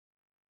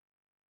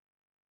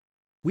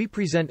We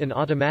present an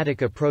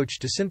automatic approach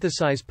to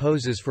synthesize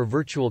poses for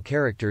virtual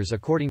characters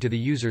according to the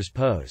user's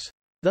pose,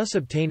 thus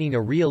obtaining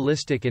a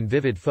realistic and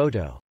vivid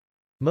photo.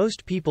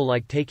 Most people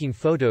like taking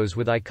photos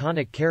with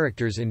iconic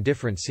characters in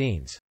different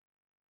scenes,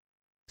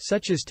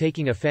 such as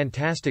taking a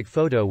fantastic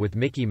photo with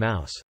Mickey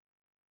Mouse.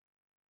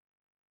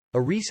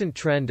 A recent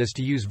trend is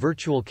to use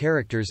virtual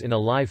characters in a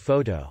live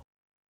photo.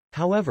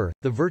 However,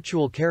 the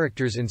virtual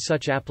characters in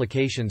such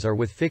applications are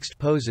with fixed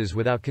poses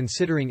without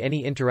considering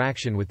any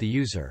interaction with the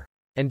user.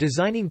 And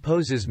designing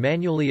poses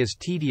manually is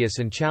tedious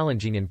and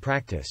challenging in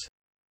practice.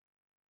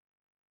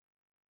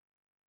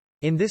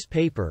 In this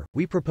paper,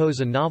 we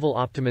propose a novel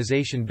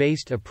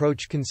optimization-based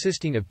approach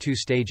consisting of two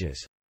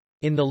stages.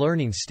 In the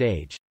learning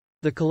stage,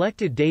 the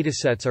collected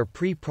datasets are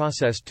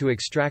pre-processed to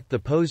extract the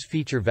pose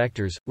feature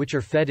vectors, which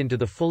are fed into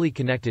the fully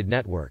connected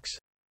networks.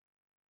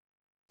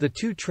 The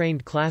two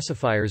trained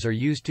classifiers are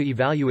used to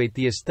evaluate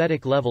the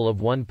aesthetic level of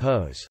one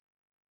pose.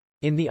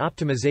 In the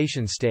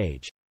optimization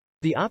stage,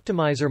 the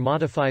optimizer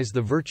modifies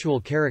the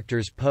virtual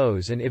character's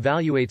pose and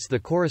evaluates the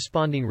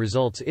corresponding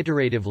results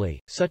iteratively,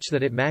 such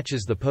that it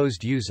matches the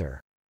posed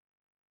user.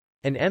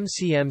 An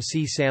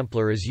MCMC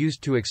sampler is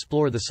used to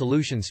explore the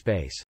solution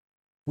space.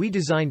 We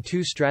design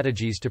two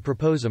strategies to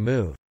propose a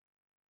move.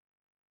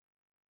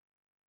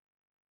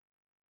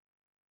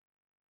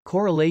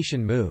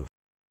 Correlation move.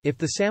 If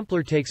the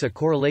sampler takes a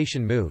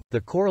correlation move,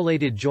 the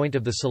correlated joint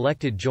of the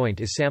selected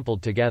joint is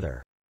sampled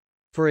together.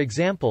 For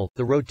example,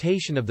 the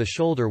rotation of the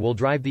shoulder will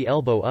drive the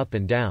elbow up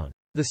and down.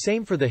 The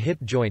same for the hip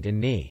joint and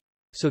knee.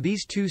 So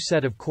these two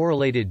set of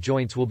correlated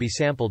joints will be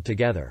sampled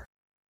together.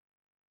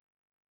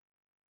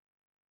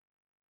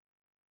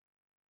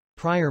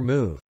 Prior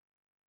move.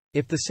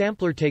 If the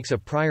sampler takes a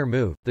prior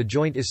move, the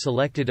joint is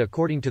selected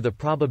according to the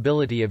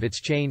probability of its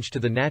change to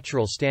the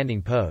natural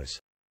standing pose.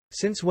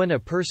 Since when a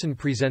person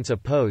presents a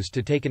pose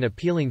to take an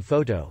appealing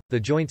photo, the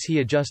joints he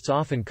adjusts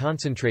often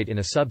concentrate in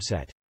a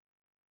subset.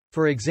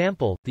 For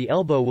example, the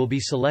elbow will be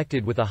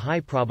selected with a high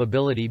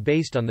probability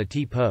based on the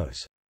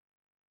T-pose.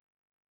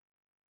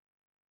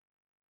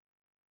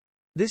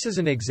 This is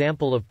an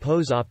example of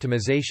pose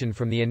optimization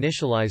from the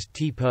initialized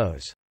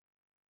T-pose.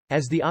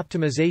 As the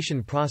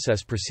optimization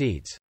process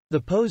proceeds,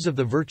 the pose of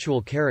the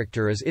virtual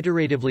character is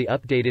iteratively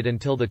updated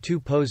until the two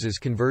poses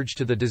converge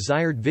to the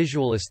desired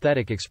visual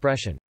aesthetic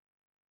expression.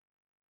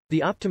 The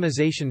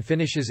optimization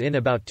finishes in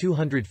about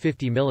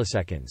 250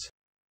 milliseconds.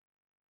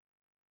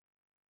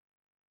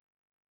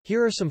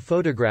 Here are some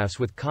photographs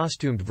with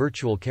costumed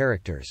virtual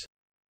characters,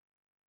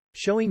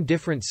 showing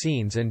different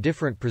scenes and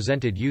different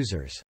presented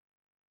users.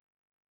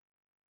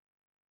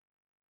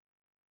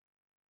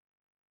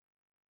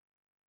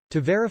 To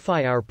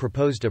verify our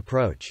proposed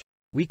approach,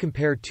 we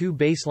compare two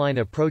baseline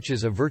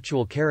approaches of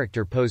virtual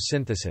character pose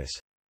synthesis.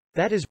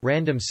 That is,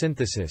 random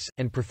synthesis,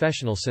 and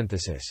professional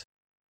synthesis.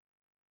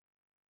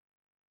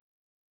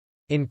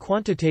 In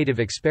quantitative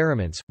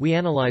experiments, we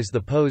analyze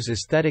the pose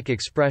aesthetic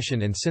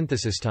expression and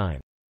synthesis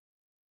time.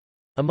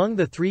 Among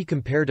the three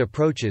compared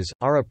approaches,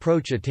 our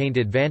approach attained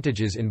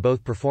advantages in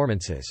both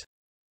performances.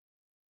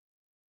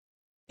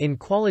 In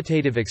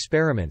qualitative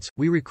experiments,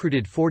 we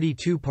recruited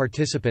 42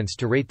 participants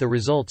to rate the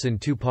results in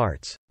two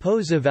parts: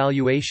 pose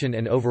evaluation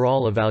and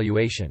overall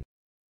evaluation.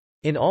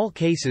 In all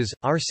cases,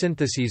 our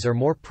syntheses are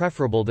more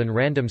preferable than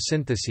random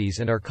syntheses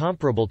and are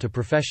comparable to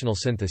professional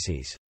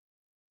syntheses.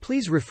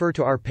 Please refer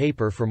to our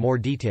paper for more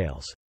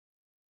details.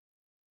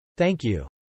 Thank you.